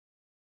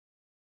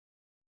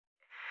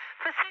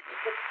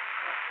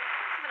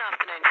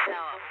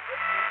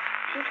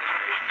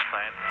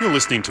You're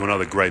listening to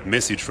another great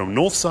message from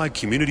Northside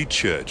Community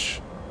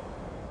Church.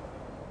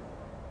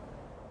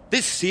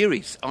 This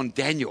series on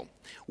Daniel,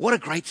 what a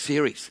great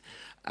series.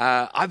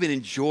 I've been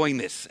enjoying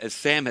this as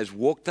Sam has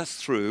walked us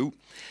through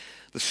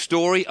the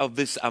story of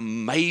this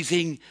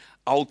amazing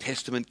Old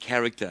Testament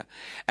character.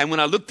 And when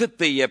I looked at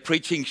the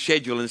preaching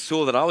schedule and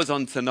saw that I was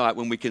on tonight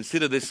when we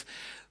consider this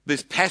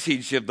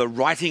passage of the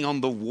writing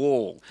on the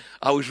wall,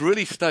 I was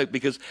really stoked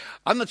because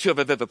I'm not sure if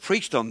I've ever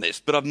preached on this,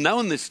 but I've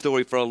known this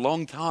story for a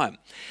long time.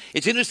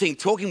 It's interesting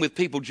talking with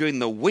people during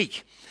the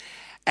week,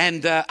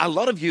 and a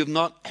lot of you have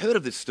not heard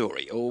of this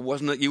story, or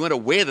you weren't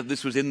aware that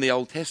this was in the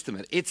Old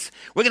Testament. We're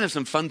going to have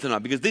some fun tonight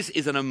because this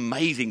is an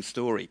amazing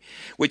story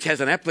which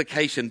has an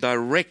application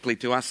directly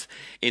to us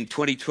in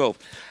 2012.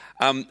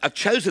 I've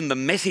chosen the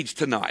Message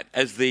tonight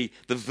as the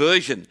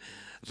version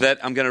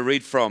that I'm going to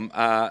read from.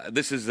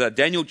 This is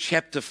Daniel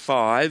chapter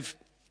 5,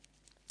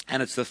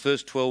 and it's the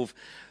first 12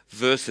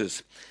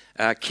 verses.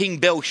 King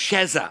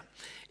Belshazzar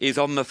is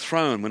on the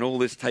throne when all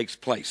this takes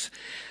place.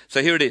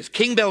 So here it is.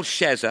 King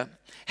Belshazzar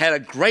had a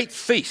great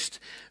feast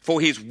for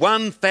his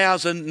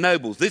 1,000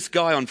 nobles. This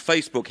guy on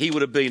Facebook, he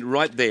would have been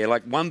right there,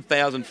 like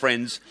 1,000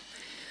 friends.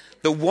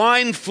 The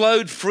wine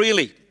flowed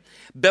freely.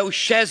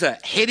 Belshazzar,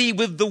 heady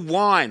with the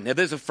wine, now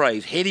there's a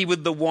phrase, heady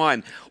with the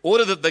wine,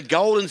 ordered that the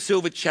gold and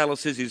silver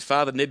chalices his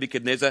father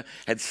Nebuchadnezzar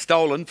had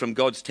stolen from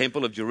God's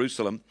temple of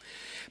Jerusalem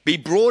be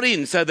brought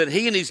in so that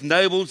he and his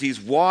nobles,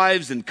 his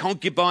wives and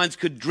concubines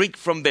could drink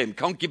from them.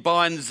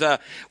 Concubines,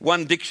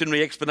 one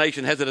dictionary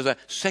explanation has it as a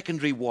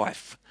secondary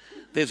wife.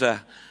 There's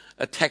a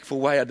tactful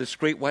way, a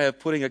discreet way of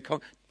putting a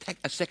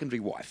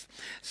secondary wife.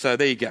 So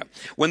there you go.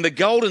 When the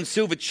gold and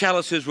silver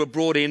chalices were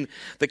brought in,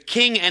 the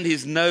king and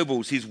his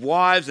nobles, his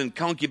wives and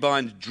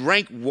concubines,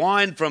 drank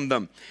wine from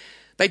them.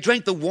 They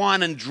drank the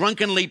wine and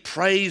drunkenly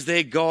praised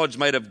their gods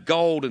made of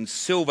gold and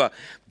silver,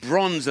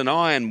 bronze and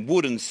iron,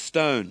 wood and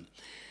stone.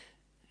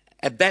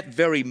 At that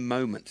very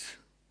moment,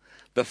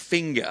 the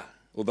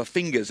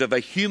fingers of a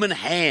human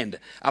hand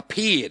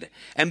appeared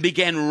and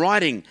began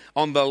writing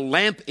on the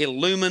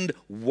lamp-illumined,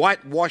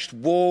 whitewashed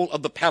wall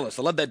of the palace.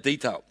 I love that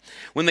detail.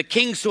 When the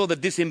king saw the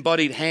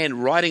disembodied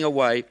hand writing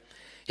away,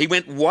 he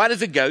went white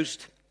as a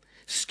ghost,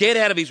 scared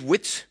out of his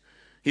wits.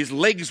 His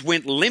legs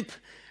went limp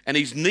and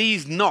his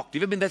knees knocked.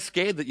 Have you ever been that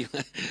scared that your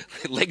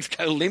legs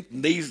go limp,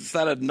 knees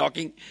started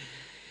knocking?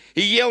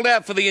 He yelled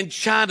out for the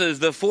enchanters,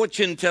 the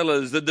fortune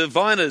tellers, the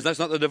diviners, that's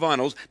not the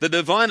divinals, the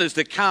diviners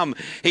to come.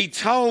 He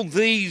told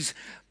these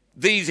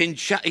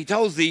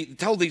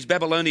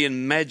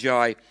Babylonian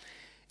magi,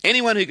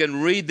 anyone who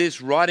can read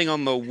this writing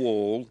on the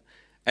wall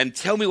and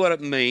tell me what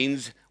it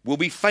means will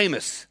be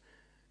famous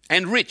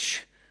and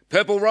rich,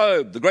 purple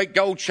robe, the great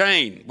gold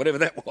chain, whatever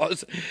that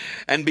was,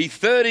 and be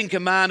third in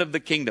command of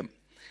the kingdom.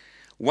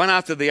 One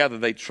after the other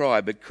they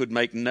tried, but could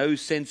make no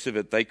sense of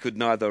it. They could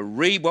neither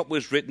read what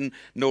was written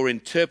nor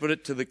interpret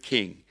it to the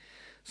king.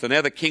 So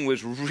now the king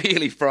was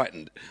really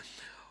frightened.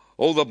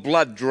 All the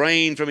blood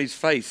drained from his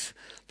face.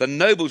 The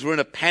nobles were in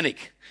a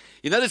panic.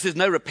 You notice there's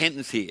no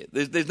repentance here.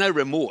 There's no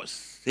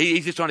remorse.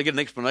 He's just trying to get an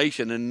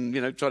explanation and,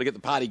 try to get the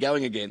party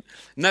going again.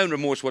 No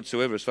remorse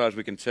whatsoever as far as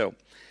we can tell.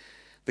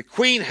 The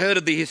queen heard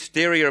of the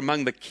hysteria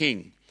among the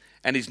king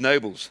and his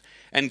nobles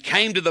and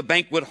came to the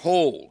banquet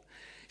hall.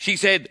 She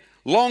said,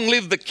 "Long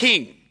live the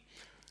king."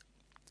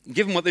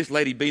 Given what this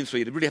lady been through,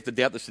 you'd really have to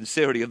doubt the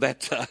sincerity of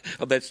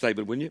that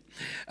statement, wouldn't you?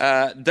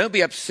 Don't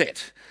be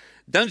upset.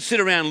 Don't sit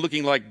around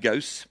looking like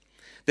ghosts.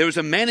 There is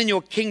a man in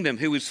your kingdom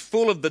who is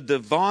full of the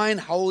divine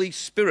Holy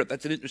Spirit.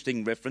 That's an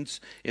interesting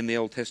reference in the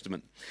Old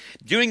Testament.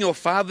 During your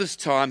father's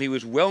time, he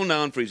was well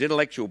known for his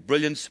intellectual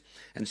brilliance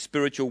and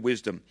spiritual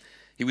wisdom.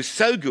 He was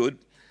so good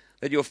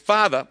that your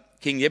father,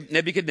 King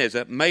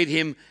Nebuchadnezzar, made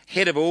him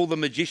head of all the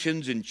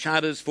magicians,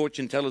 enchanters,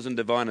 fortune tellers and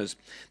diviners.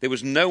 There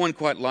was no one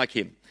quite like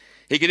him.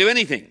 He could do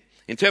anything: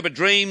 interpret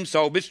dreams,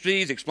 solve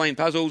mysteries, explain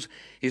puzzles.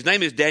 His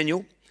name is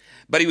Daniel,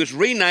 but he was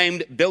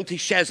renamed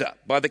Belteshazzar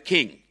by the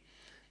king.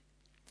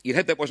 You'd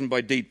hope that wasn't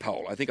by deed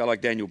poll. I think I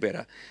like Daniel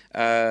better.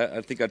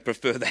 I think I'd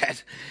prefer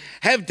that.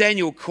 Have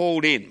Daniel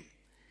called in.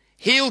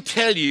 He'll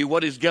tell you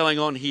what is going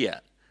on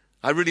here.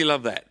 I really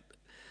love that.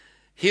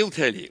 He'll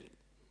tell you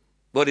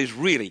what is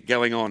really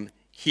going on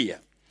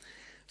here.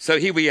 So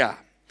here we are.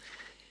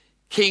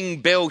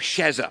 King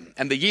Belshazzar,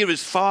 and the year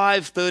is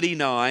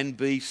 539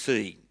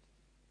 BC,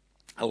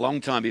 a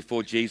long time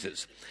before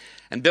Jesus.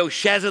 And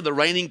Belshazzar, the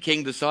reigning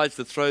king, decides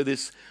to throw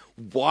this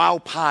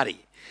wild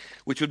party,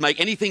 which would make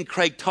anything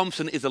Craig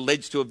Thompson is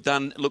alleged to have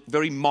done look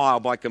very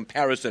mild by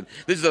comparison.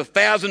 This is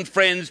 1,000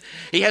 friends.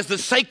 He has the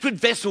sacred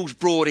vessels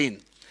brought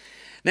in.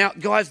 Now,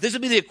 guys, this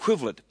would be the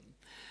equivalent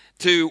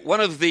to one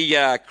of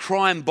the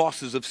crime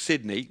bosses of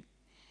Sydney.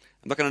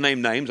 I'm not going to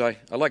name names. I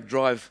like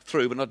drive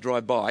through, but not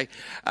drive by.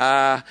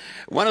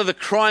 One of the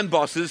crime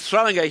bosses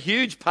throwing a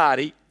huge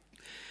party,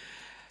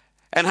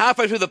 and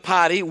halfway through the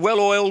party,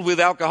 well-oiled with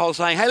alcohol,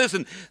 saying, "Hey,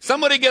 listen,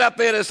 somebody get up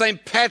there to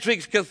St.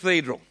 Patrick's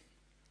Cathedral.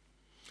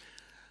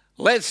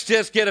 Let's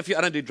just get a few.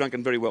 I don't do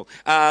drunken very well.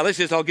 I'll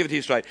give it to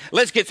you straight.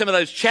 Let's get some of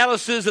those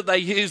chalices that they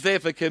use there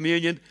for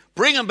communion.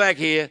 Bring them back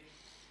here,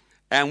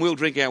 and we'll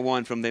drink our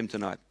wine from them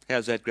tonight.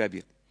 How's that grab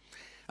you?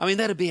 I mean,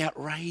 that'd be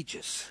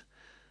outrageous,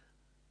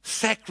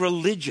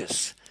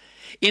 sacrilegious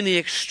in the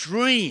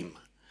extreme.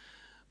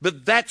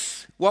 But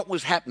that's what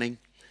was happening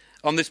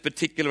on this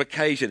particular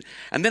occasion.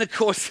 And then, of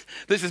course,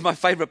 this is my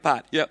favourite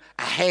part. A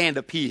hand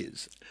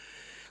appears.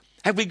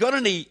 Have we got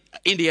any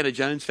Indiana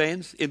Jones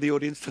fans in the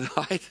audience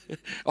tonight?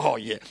 Oh,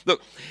 yeah.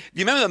 Look, do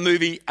you remember the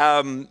movie,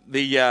 let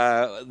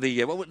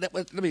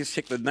me just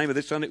check the name of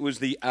this one. It was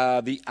the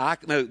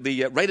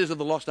Raiders of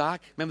the Lost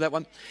Ark. Remember that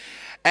one?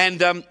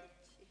 And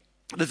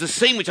there's a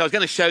scene which I was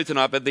going to show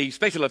tonight, but the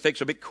special effects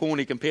are a bit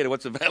corny compared to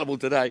what's available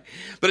today.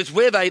 But it's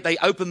where they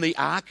open the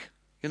Ark,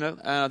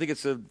 I think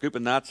it's a group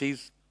of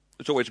Nazis.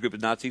 It's always a group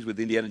of Nazis with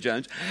Indiana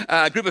Jones.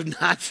 A group of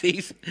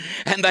Nazis,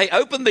 and they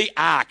open the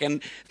Ark,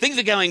 and things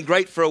are going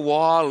great for a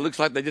while. It looks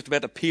like they're just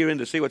about to peer in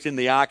to see what's in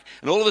the Ark,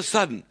 and all of a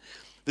sudden,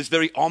 this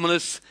very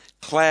ominous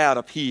cloud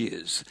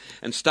appears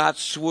and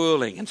starts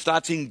swirling and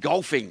starts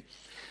engulfing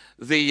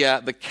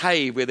the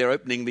cave where they're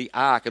opening the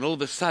Ark, and all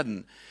of a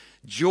sudden,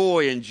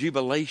 joy and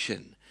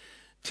jubilation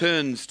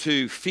turns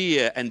to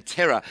fear and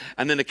terror.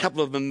 And then a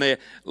couple of them there,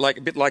 a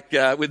bit like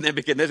with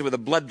Nebuchadnezzar, where the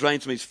blood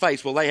drains from his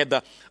face. Well, they had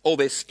all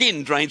their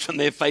skin drains from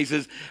their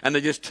faces, and they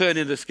just turn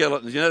into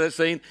skeletons. You know that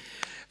scene?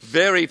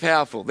 Very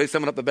powerful. There's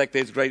someone up the back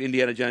there who's a great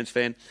Indiana Jones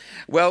fan.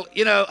 Well,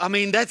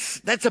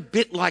 that's a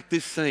bit like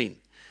this scene.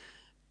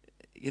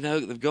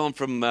 They've gone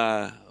from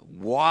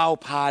wild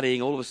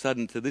partying all of a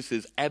sudden to this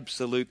is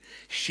absolute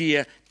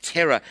sheer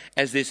terror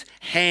as this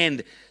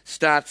hand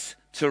starts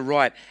to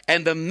write.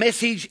 And the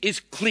message is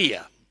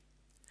clear.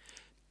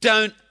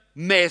 Don't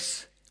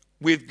mess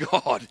with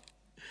God.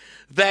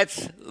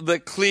 That's the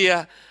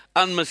clear,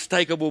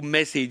 unmistakable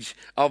message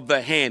of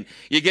the hand.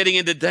 You're getting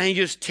into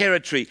dangerous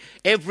territory.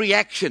 Every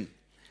action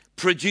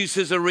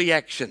produces a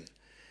reaction.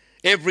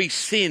 Every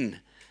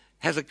sin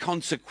has a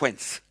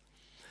consequence.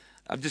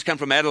 I've just come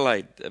from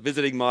Adelaide,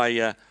 visiting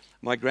my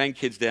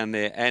grandkids down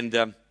there,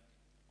 and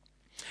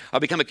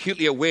I've become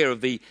acutely aware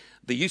of the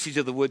usage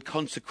of the word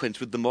consequence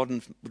with the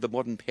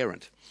modern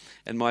parent.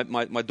 And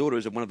my daughter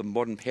is one of the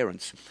modern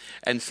parents.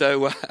 And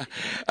so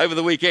over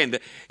the weekend,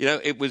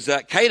 it was,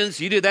 Cadence,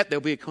 you do that,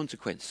 there'll be a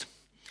consequence.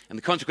 And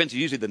the consequence is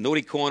usually the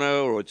naughty corner,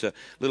 or it's a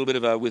little bit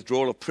of a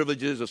withdrawal of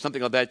privileges or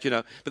something like that,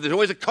 But there's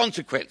always a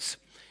consequence.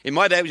 In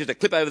my day, it was just a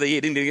clip over the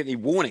ear, didn't get any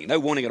warning, no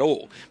warning at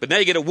all. But now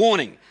you get a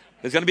warning.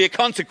 There's going to be a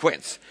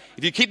consequence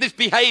if you keep this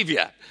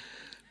behaviour.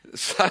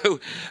 So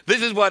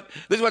this is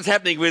what's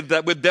happening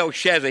with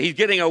Belshazzar. He's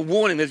getting a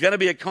warning. There's going to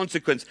be a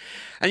consequence.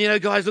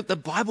 And guys, look, the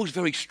Bible's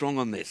very strong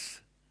on this.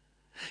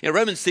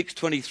 Romans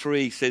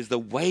 6:23 says the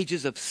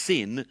wages of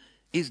sin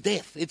is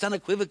death. It's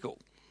unequivocal.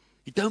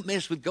 You don't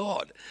mess with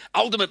God.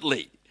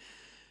 Ultimately,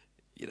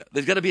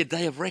 there's going to be a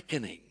day of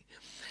reckoning.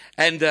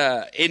 And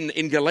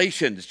in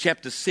Galatians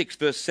chapter 6,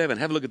 verse 7,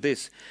 have a look at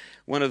this.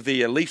 One of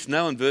the least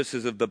known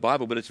verses of the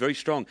Bible, but it's very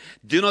strong.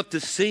 Do not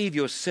deceive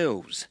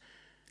yourselves.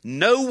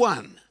 No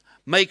one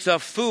makes a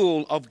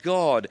fool of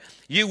God.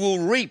 You will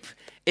reap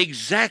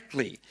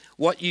exactly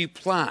what you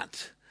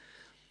plant.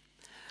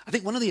 I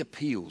think one of the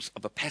appeals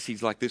of a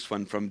passage like this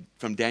one from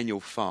Daniel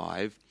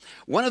 5,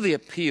 one of the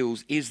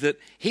appeals is that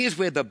here's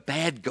where the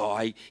bad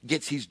guy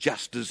gets his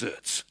just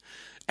desserts.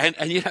 And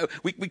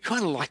we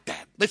kind of like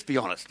that. Let's be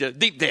honest.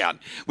 Deep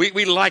down,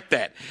 we like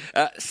that.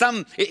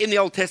 Some, in the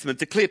Old Testament,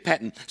 it's a clear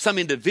pattern. Some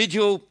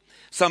individual,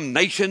 some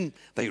nation,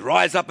 they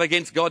rise up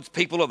against God's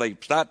people, or they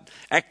start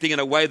acting in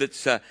a way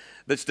that's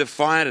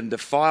defiant and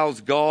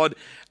defiles God.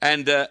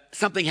 And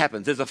something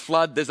happens. There's a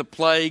flood, there's a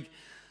plague,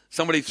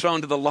 somebody's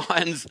thrown to the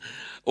lions,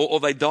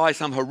 or they die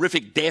some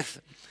horrific death.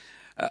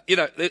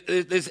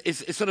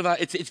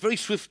 It's very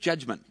swift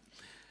judgment.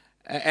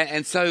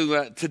 And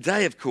so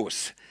today, of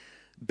course,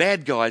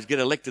 bad guys get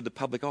elected to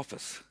public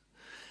office.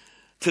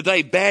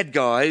 Today, bad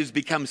guys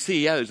become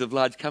CEOs of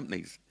large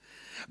companies.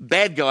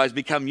 Bad guys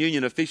become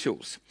union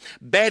officials.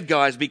 Bad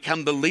guys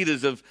become the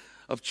leaders of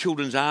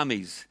children's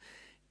armies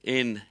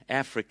in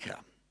Africa.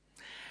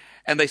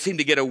 And they seem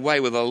to get away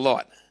with a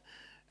lot.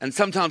 And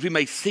sometimes we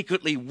may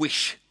secretly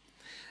wish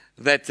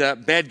that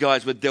bad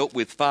guys were dealt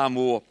with far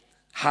more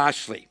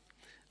harshly,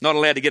 not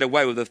allowed to get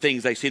away with the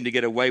things they seem to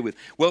get away with.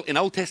 Well, in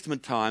Old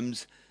Testament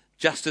times,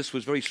 justice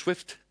was very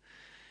swift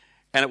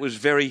and it was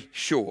very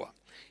sure.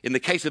 In the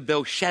case of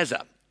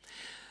Belshazzar,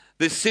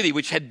 this city,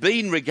 which had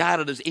been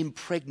regarded as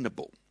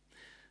impregnable,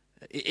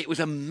 it was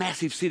a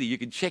massive city. You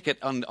can check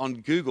it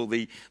on Google,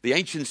 the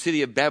ancient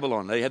city of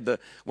Babylon. They had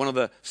one of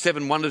the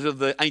seven wonders of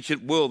the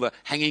ancient world, the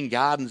Hanging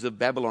Gardens of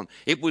Babylon.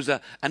 It was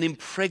an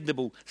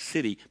impregnable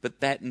city,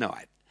 but that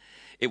night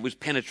it was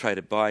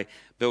penetrated by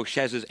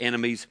Belshazzar's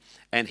enemies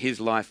and his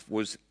life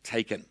was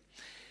taken.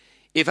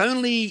 If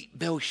only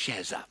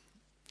Belshazzar,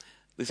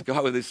 this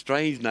guy with this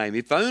strange name,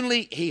 if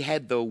only he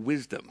had the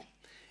wisdom,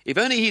 if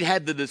only he'd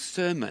had the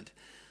discernment,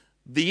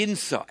 the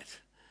insight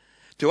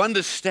to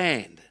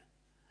understand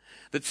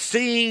that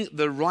seeing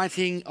the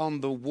writing on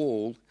the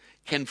wall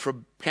can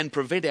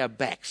prevent our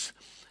backs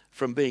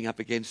from being up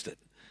against it,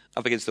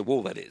 up against the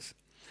wall, that is.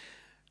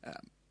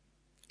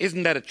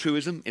 Isn't that a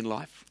truism in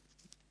life?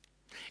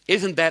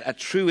 Isn't that a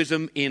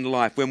truism in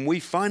life? When we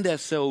find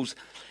ourselves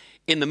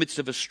in the midst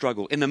of a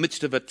struggle, in the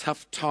midst of a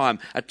tough time,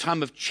 a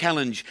time of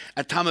challenge,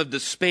 a time of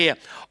despair,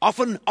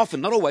 often,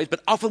 not always,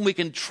 but often we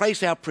can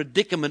trace our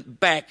predicament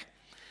back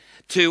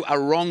to a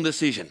wrong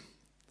decision,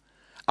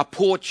 a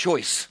poor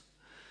choice,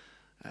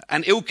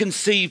 an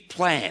ill-conceived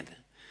plan,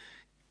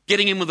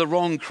 getting in with the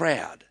wrong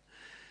crowd.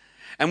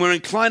 And we're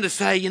inclined to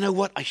say, you know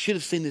what, I should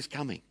have seen this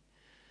coming.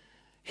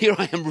 Here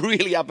I am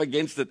really up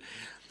against it.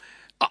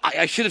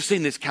 I should have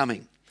seen this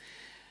coming.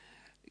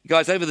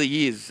 Guys, over the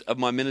years of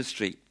my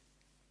ministry,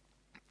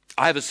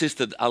 I have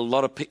assisted a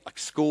lot of people, like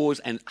scores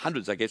and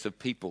hundreds, I guess, of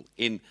people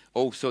in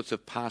all sorts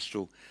of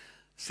pastoral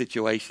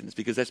situations,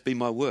 because that's been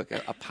my work,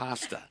 a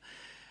pastor.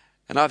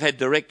 And I've had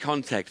direct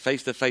contact,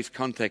 face-to-face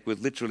contact with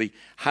literally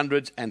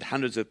hundreds and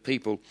hundreds of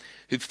people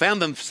who've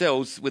found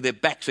themselves with their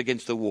backs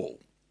against the wall.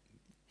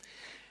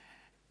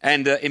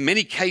 And in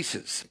many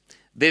cases,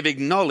 they've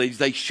acknowledged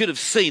they should have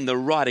seen the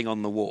writing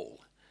on the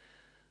wall.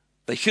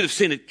 They should have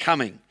seen it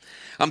coming.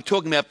 I'm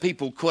talking about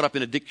people caught up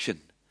in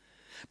addiction,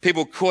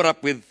 people caught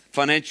up with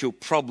financial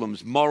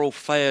problems, moral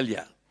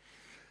failure,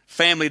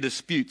 family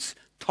disputes,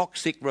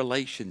 toxic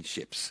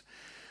relationships.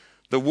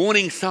 The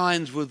warning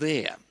signs were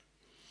there,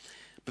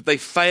 but they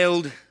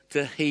failed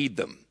to heed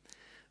them.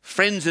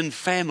 Friends and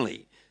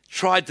family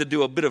tried to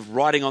do a bit of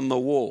writing on the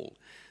wall,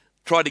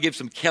 tried to give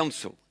some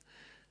counsel,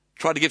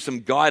 tried to give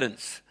some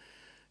guidance,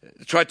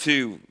 tried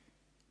to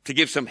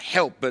give some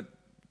help, but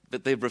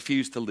they've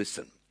refused to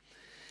listen.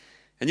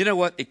 And you know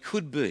what? It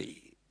could be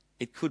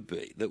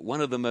that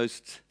one of the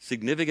most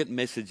significant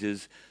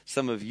messages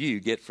some of you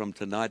get from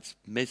tonight's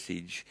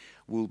message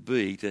will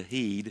be to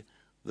heed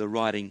the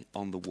writing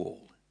on the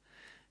wall.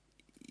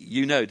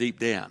 You know deep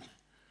down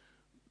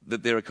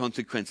that there are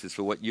consequences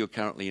for what you're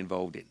currently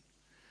involved in.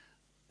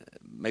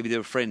 Maybe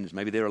there are friends,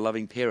 maybe there are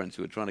loving parents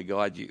who are trying to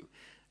guide you,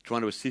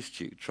 trying to assist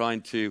you,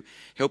 trying to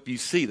help you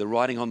see the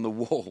writing on the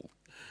wall.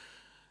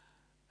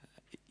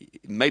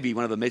 Maybe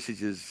one of the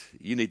messages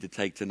you need to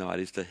take tonight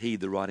is to heed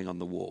the writing on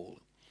the wall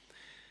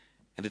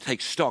and to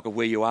take stock of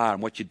where you are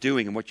and what you're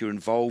doing and what you're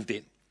involved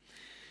in.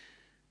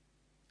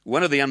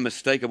 One of the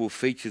unmistakable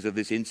features of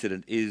this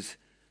incident is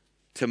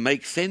to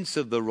make sense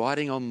of the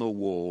writing on the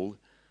wall,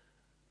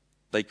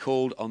 they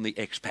called on the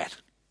expat.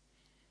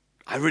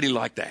 I really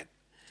like that.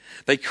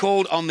 They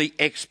called on the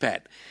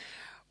expat.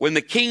 When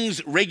the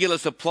king's regular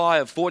supply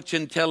of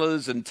fortune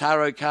tellers and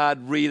tarot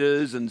card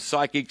readers and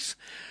psychics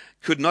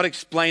could not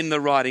explain the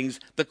writings,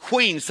 the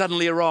queen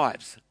suddenly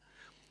arrives.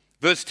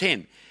 Verse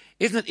 10.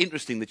 Isn't it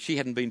interesting that she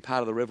hadn't been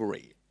part of the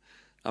revelry?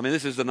 I mean,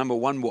 this is the number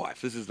one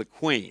wife. This is the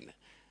queen.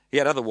 He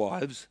had other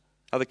wives,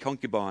 other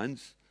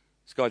concubines.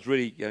 This guy's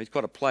really, he's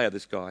quite a player,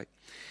 this guy.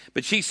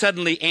 But she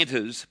suddenly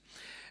enters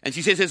and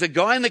she says, there's a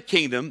guy in the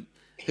kingdom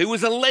who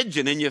was a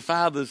legend in your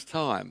father's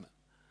time.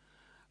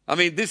 I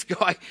mean, this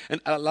guy,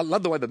 and I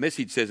love the way the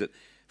message says it,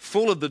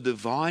 full of the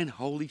divine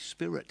Holy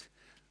Spirit.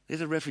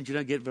 There's a reference you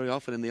don't get very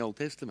often in the Old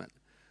Testament.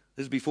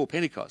 This is before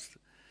Pentecost.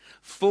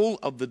 Full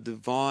of the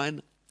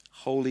divine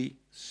Holy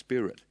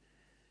Spirit.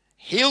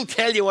 He'll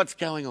tell you what's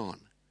going on.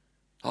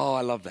 Oh,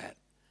 I love that.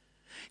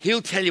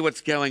 He'll tell you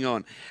what's going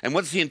on. And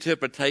what's the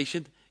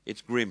interpretation?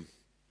 It's grim.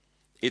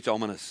 It's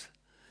ominous.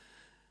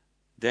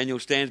 Daniel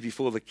stands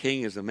before the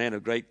king as a man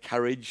of great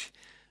courage,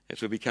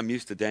 as we've become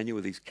used to Daniel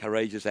with these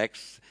courageous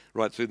acts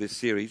right through this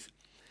series.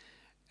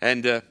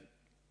 And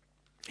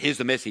here's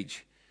the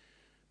message.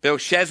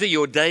 Belshazzar,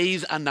 your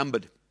days are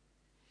numbered.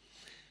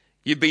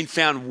 You've been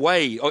found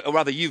weighed, or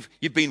rather you've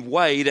been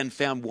weighed and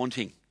found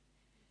wanting.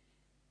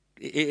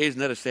 Isn't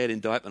that a sad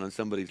indictment on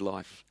somebody's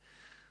life?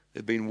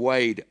 They've been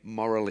weighed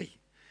morally,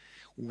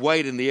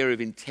 weighed in the area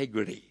of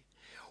integrity,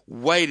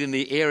 weighed in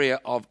the area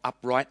of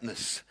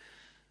uprightness,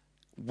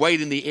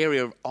 weighed in the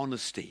area of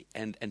honesty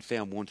and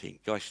found wanting.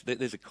 Gosh,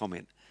 there's a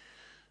comment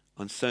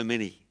on so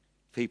many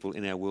people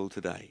in our world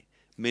today,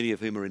 many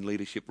of whom are in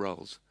leadership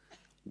roles,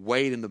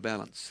 weighed in the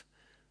balance,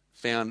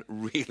 found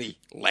really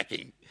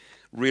lacking,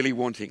 really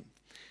wanting.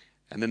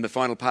 And then the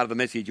final part of the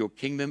message, your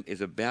kingdom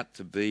is about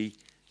to be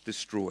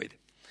destroyed.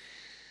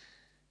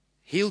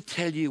 He'll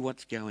tell you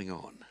what's going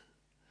on.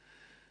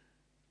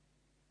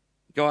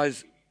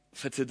 Guys,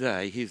 for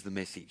today, here's the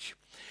message.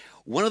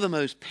 One of the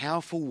most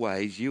powerful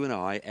ways you and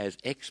I, as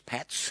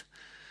expats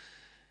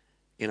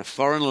in a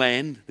foreign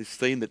land, this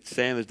theme that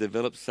Sam has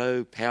developed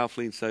so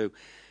powerfully and so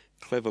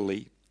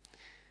cleverly,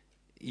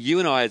 you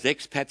and I, as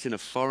expats in a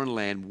foreign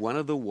land, one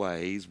of the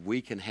ways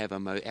we can have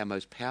our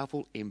most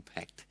powerful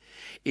impact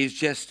is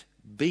just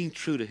being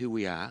true to who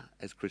we are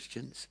as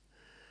Christians,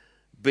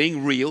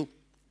 being real,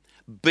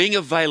 being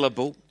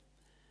available,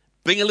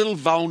 being a little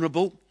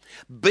vulnerable,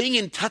 being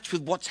in touch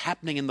with what's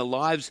happening in the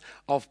lives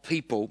of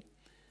people.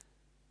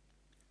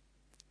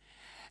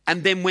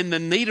 And then when the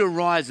need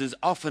arises,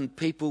 often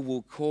people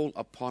will call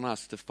upon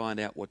us to find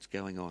out what's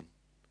going on.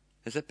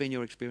 Has that been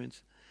your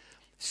experience?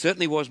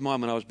 Certainly was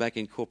mine when I was back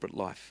in corporate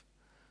life,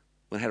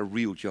 when I had a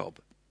real job,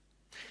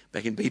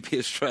 back in BP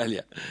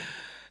Australia.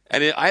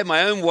 And I had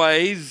my own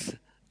ways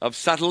of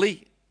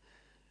subtly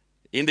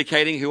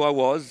indicating who I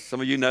was.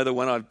 Some of you know the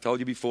one I've told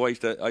you before. I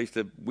used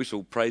to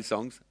whistle praise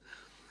songs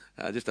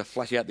just to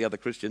flush out the other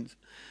Christians,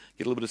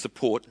 get a little bit of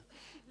support.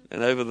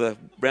 And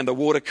around the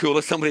water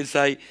cooler, somebody would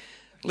say,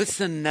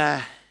 listen,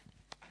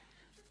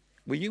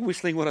 were you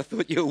whistling what I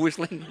thought you were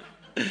whistling?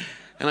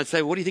 And I'd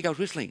say, what do you think I was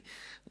whistling?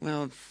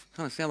 Well, it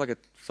kind of sounds like a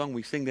song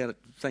we sing down at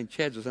St.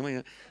 Chad's or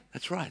something.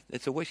 That's right,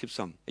 it's a worship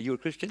song. Are you a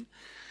Christian?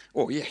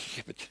 Oh, yeah,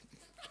 but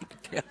keep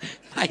it down,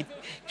 mate.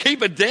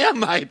 Keep it down,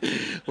 mate.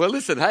 Well,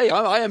 listen, hey,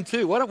 I am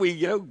too. Why don't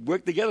we,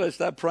 work together and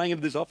start praying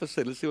into this office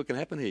set? Let's see what can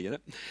happen here,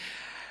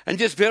 And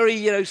just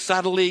very,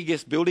 subtly,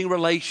 just building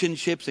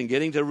relationships and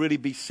getting to really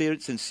be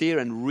sincere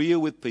and real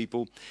with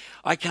people.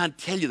 I can't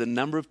tell you the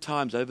number of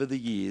times over the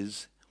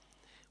years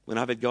when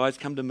I've had guys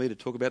come to me to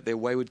talk about their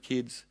wayward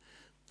kids,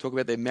 talk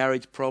about their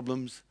marriage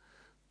problems,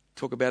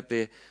 talk about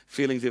their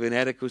feelings of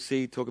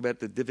inadequacy, talk about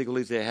the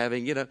difficulties they're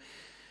having.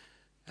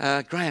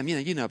 Graham,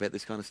 you know about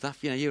this kind of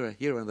stuff.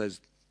 You're one of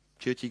those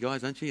churchy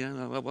guys, aren't you?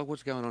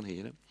 What's going on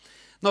here?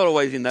 Not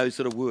always in those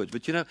sort of words,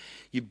 but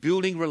you're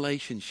building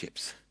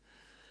relationships.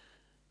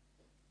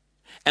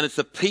 And it's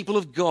the people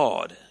of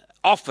God,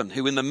 often,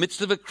 who in the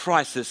midst of a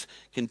crisis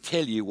can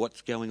tell you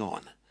what's going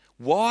on.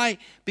 Why?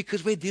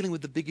 Because we're dealing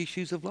with the big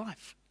issues of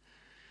life.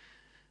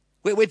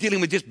 We're dealing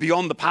with just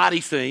beyond the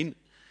party scene,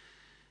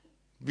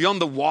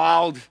 beyond the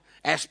wild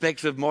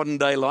aspects of modern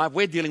day life.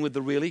 We're dealing with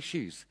the real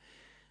issues.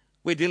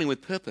 We're dealing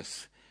with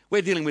purpose.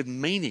 We're dealing with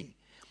meaning.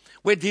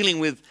 We're dealing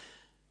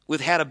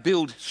with how to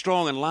build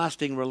strong and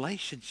lasting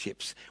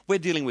relationships. We're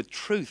dealing with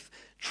truth,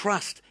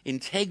 trust,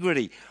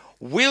 integrity.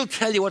 We'll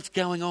tell you what's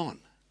going on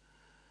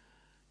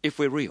if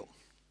we're real.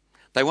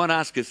 They won't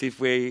ask us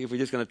if we're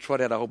just going to trot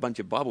out a whole bunch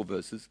of Bible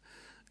verses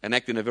and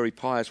act in a very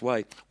pious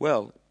way.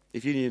 Well,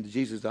 if you knew the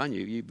Jesus I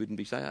knew, you wouldn't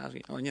be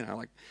asking,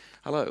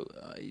 hello,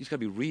 you just got to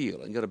be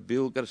real and got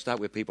to start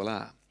where people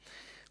are.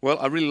 Well,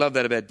 I really love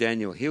that about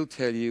Daniel. He'll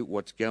tell you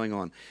what's going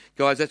on.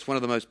 Guys, that's one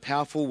of the most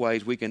powerful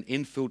ways we can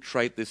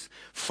infiltrate this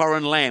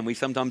foreign land we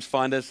sometimes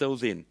find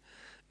ourselves in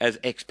as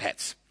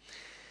expats.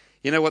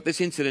 You know what?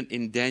 This incident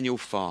in Daniel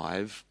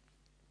 5,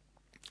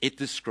 it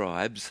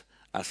describes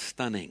a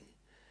stunning,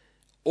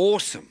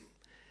 awesome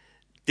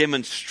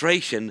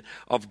demonstration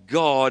of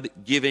God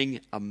giving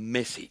a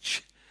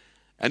message.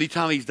 Only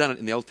time he's done it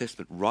in the Old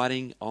Testament,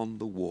 writing on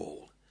the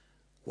wall.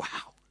 Wow.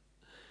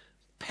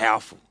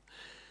 Powerful.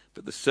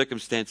 But the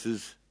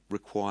circumstances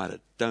required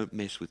it. Don't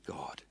mess with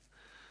God.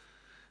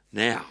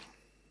 Now,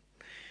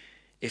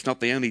 it's not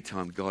the only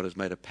time God has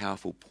made a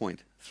powerful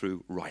point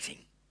through writing.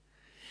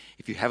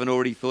 If you haven't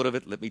already thought of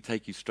it, let me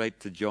take you straight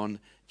to John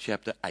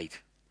chapter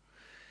 8.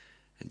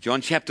 In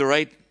John chapter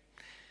 8,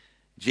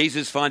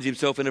 Jesus finds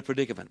himself in a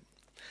predicament.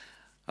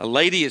 A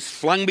lady is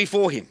flung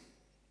before him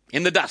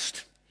in the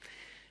dust.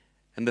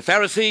 And the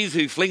Pharisees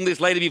who fling this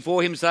lady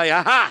before him say,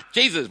 aha,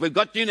 Jesus, we've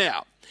got you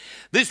now.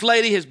 This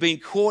lady has been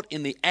caught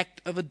in the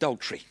act of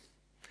adultery,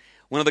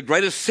 one of the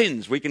greatest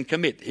sins we can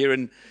commit here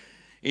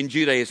in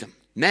Judaism.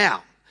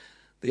 Now,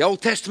 the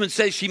Old Testament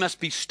says she must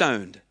be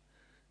stoned.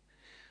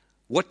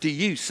 What do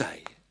you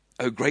say,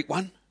 O great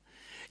one?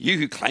 You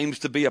who claims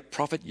to be a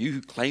prophet, you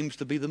who claims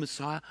to be the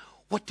Messiah,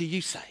 what do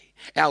you say?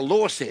 Our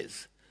law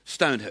says,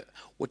 stone her.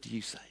 What do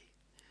you say?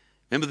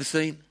 Remember the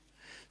scene?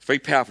 It's very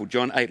powerful.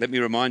 John 8, let me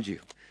remind you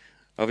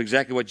of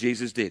exactly what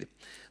Jesus did.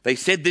 They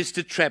said this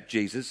to trap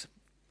Jesus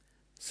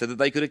so that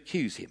they could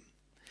accuse him.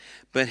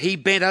 But he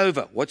bent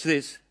over, watch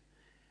this,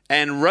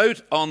 and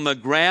wrote on the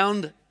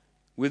ground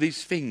with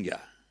his finger.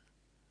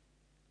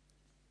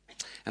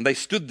 And they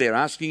stood there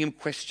asking him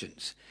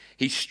questions.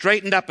 He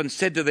straightened up and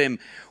said to them,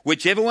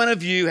 whichever one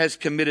of you has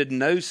committed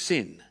no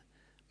sin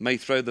may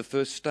throw the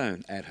first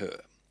stone at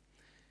her.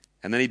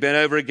 And then he bent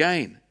over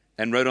again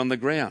and wrote on the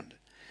ground.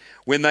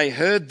 When they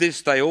heard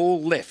this, they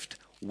all left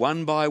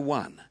one by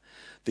one.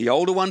 The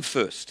older one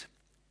first.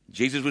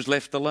 Jesus was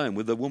left alone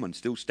with the woman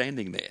still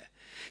standing there.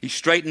 He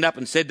straightened up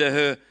and said to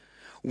her,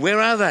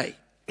 where are they?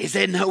 Is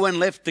there no one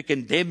left to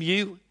condemn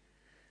you?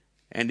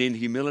 And in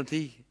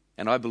humility,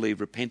 and I believe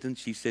repentance,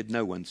 she said,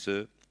 no one,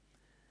 sir.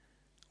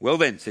 Well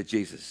then, said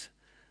Jesus,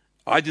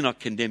 I do not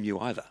condemn you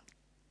either.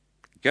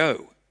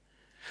 Go,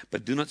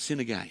 but do not sin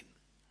again.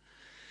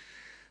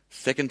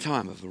 Second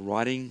time of the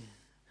writing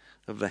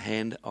of the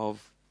hand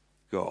of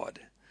God.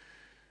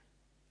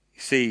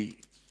 You see,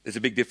 there's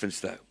a big difference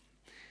though.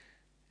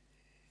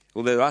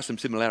 Well, there are some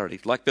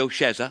similarities. Like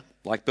Belshazzar,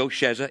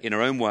 in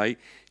her own way,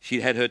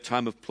 she'd had her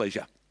time of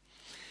pleasure.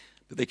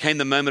 But there came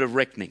the moment of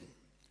reckoning.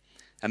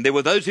 And there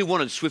were those who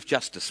wanted swift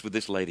justice with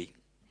this lady.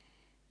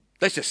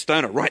 Let's just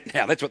stone her right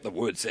now. That's what the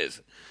word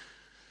says.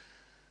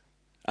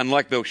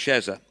 Unlike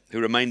Belshazzar, who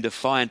remained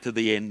defiant to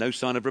the end, no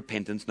sign of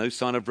repentance, no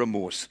sign of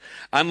remorse.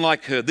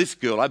 Unlike her, this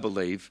girl, I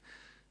believe,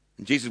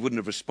 and Jesus wouldn't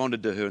have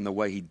responded to her in the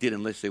way he did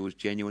unless there was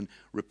genuine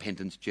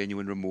repentance,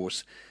 genuine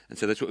remorse. And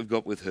so that's what we've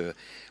got with her.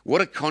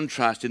 What a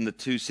contrast in the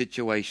two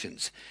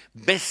situations.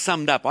 Best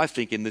summed up, I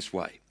think, in this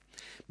way.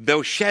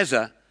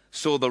 Belshazzar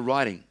saw the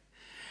writing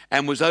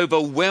and was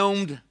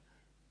overwhelmed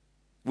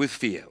with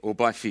fear or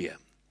by fear.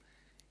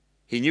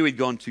 He knew he'd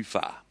gone too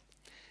far.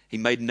 He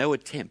made no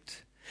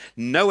attempt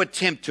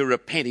to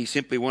repent. He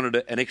simply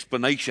wanted an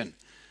explanation,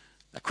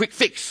 a quick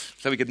fix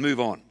so he could move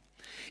on.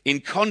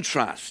 In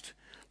contrast,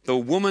 the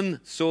woman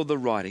saw the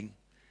writing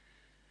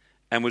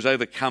and was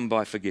overcome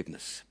by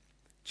forgiveness.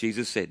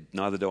 Jesus said,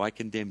 "Neither do I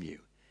condemn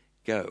you.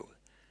 Go,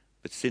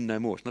 but sin no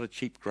more." It's not a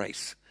cheap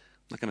grace.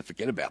 I'm not going to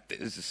forget about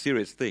this. It's a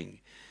serious thing.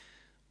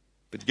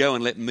 But go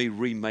and let me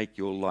remake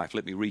your life.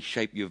 Let me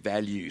reshape your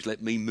values. Let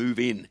me move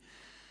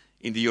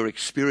into your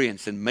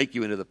experience and make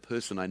you into the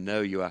person I know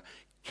you are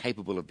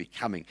capable of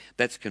becoming.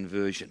 That's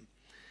conversion.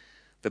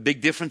 The big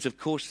difference, of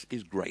course,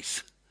 is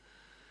grace.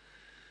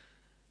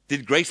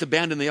 Did grace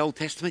abound in the Old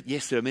Testament?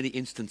 Yes, there are many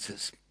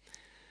instances.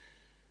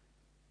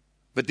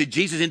 But did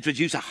Jesus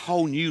introduce a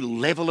whole new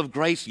level of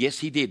grace? Yes,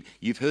 he did.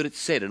 You've heard it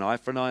said, an eye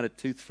for an eye and a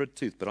tooth for a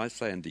tooth. But I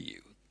say unto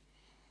you,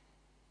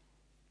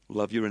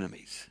 love your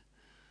enemies.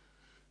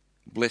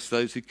 Bless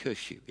those who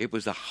curse you. It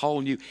wasn't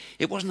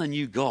a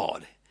new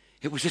God.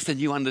 It was just a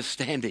new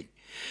understanding.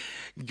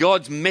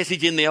 God's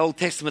message in the Old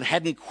Testament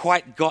hadn't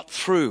quite got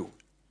through.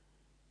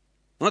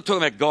 I'm not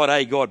talking about God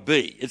A, God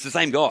B. It's the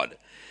same God.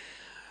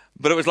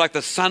 But it was like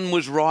the sun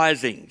was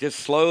rising, just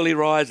slowly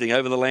rising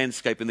over the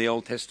landscape in the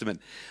Old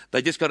Testament.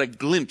 They just got a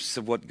glimpse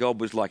of what God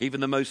was like. Even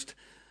the most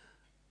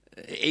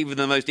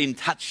in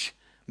touch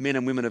men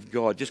and women of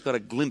God just got a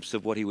glimpse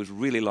of what he was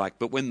really like.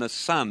 But when the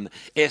sun,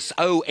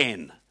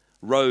 S-O-N,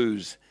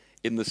 rose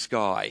in the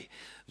sky,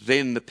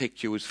 then the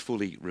picture was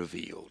fully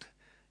revealed.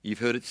 You've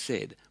heard it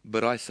said,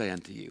 but I say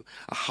unto you,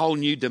 a whole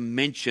new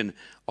dimension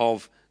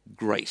of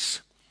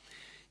grace.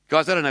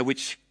 Guys, I don't know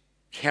which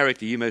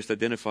character you most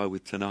identify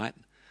with tonight,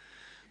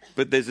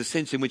 but there's a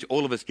sense in which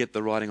all of us get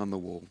the writing on the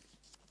wall.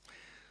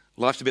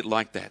 Life's a bit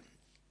like that.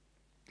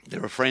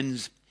 There are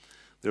friends,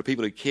 there are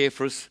people who care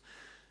for us,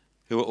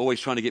 who are always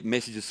trying to get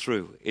messages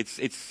through.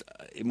 It's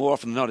more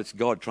often than not, it's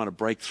God trying to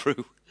break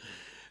through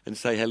and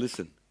say, hey,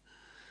 listen,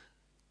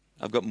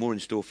 I've got more in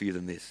store for you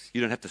than this. You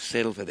don't have to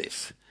settle for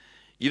this.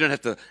 You don't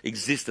have to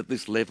exist at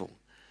this level.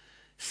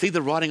 See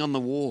the writing on the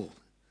wall.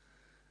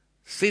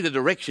 See the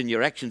direction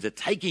your actions are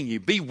taking you.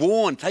 Be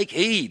warned, take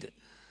heed.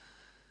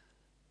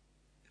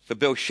 For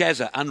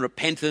Belshazzar,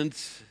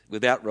 unrepentant,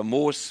 without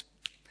remorse,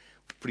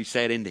 pretty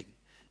sad ending.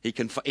 He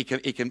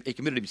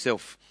committed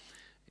himself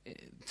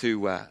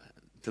to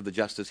the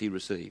justice he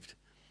received.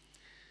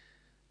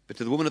 But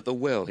to the woman at the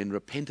well, in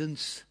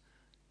repentance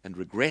and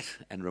regret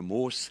and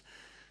remorse,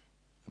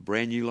 a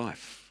brand new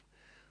life.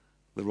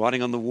 The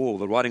writing on the wall,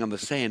 the writing on the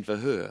sand for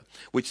her,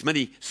 which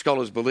many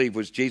scholars believe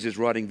was Jesus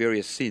writing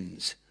various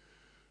sins.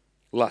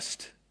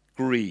 Lust,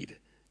 greed,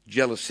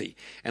 jealousy.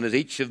 And as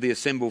each of the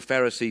assembled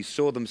Pharisees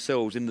saw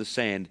themselves in the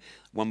sand,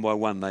 one by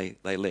one they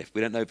left.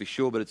 We don't know for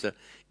sure, but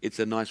it's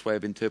a nice way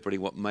of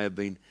interpreting what may have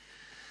been,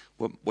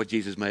 what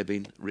Jesus may have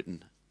been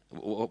written,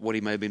 what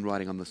he may have been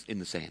writing in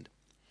the sand.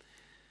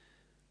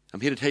 I'm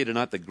here to tell you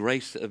tonight the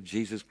grace of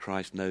Jesus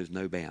Christ knows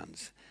no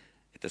bounds.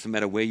 It doesn't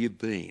matter where you've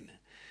been.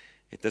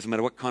 It doesn't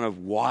matter what kind of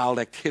wild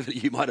activity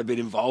you might have been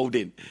involved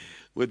in,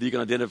 whether you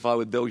can identify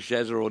with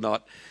Belshazzar or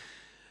not,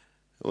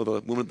 or the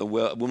woman at the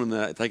well,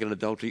 woman taken in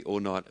adultery or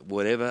not.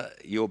 Whatever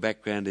your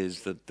background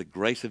is, that the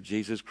grace of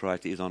Jesus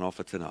Christ is on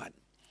offer tonight.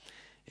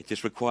 It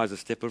just requires a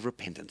step of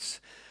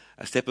repentance,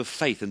 a step of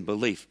faith and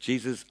belief.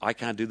 Jesus, I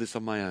can't do this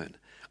on my own.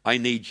 I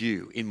need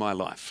you in my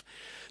life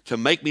to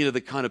make me into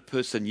the kind of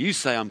person you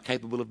say I'm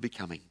capable of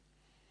becoming.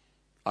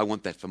 I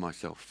want that for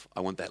myself. I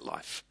want that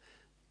life.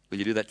 Will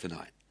you do that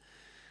tonight?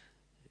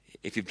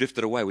 If you've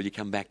drifted away, will you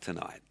come back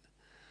tonight?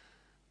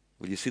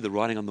 Will you see the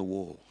writing on the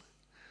wall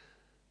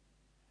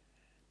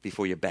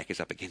before your back is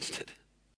up against it?